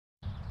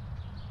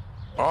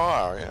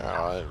Oh,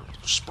 yeah,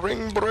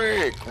 spring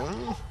break,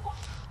 hmm?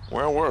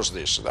 Where was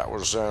this? That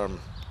was,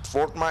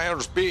 Fort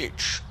Myers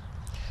Beach.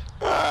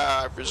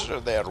 I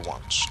visited there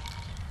once.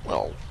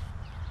 Well,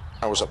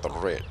 I was at the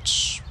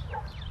Ritz,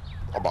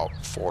 about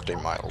 40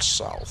 miles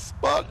south,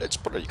 but it's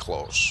pretty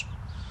close.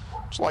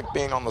 It's like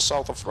being on the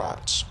south of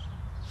France.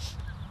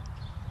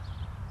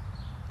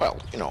 Well,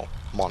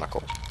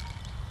 Monaco.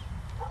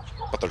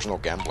 But there's no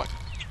gambling.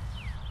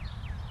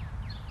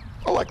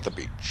 I like the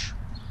beach.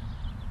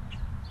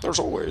 There's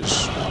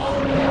always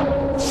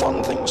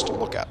fun things to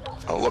look at.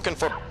 I'm looking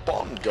for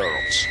Bond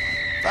girls.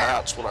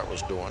 That's what I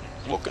was doing.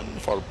 Looking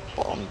for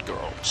Bond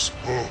girls.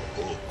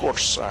 Of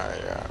course,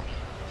 I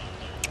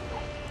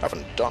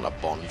haven't done a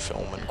Bond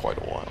film in quite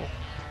a while.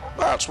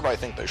 That's what I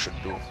think they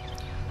should do.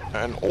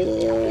 An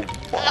old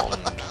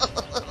Bond.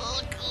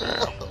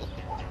 Yeah.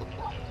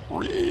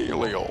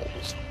 Really old.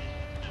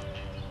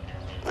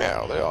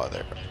 Yeah, they are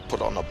there.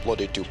 Put on a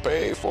bloody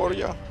toupee for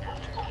you.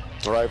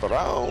 Drive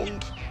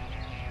around.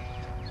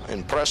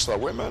 Impress the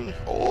women.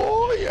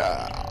 Oh,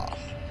 yeah.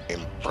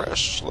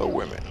 Impress the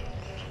women.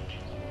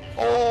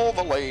 All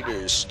the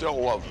ladies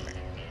still love me.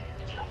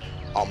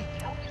 I'm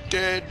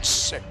dead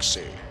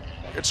sexy.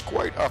 It's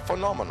quite a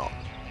phenomenon.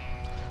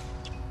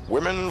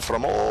 Women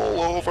from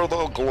all over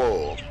the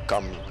globe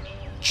come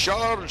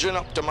charging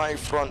up to my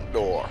front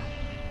door.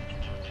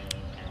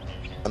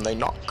 And they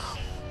knock.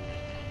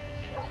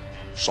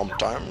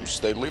 Sometimes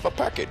they leave a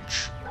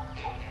package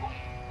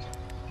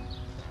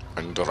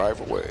and drive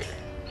away.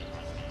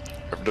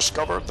 I've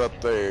discovered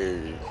that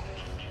they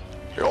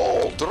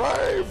all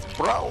drive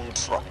brown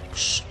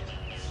trucks.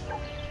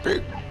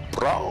 Big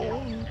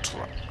brown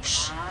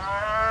trucks.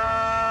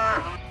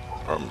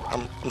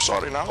 I'm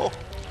sorry now.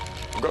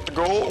 I've got to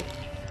go.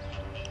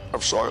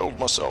 I've soiled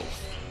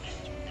myself.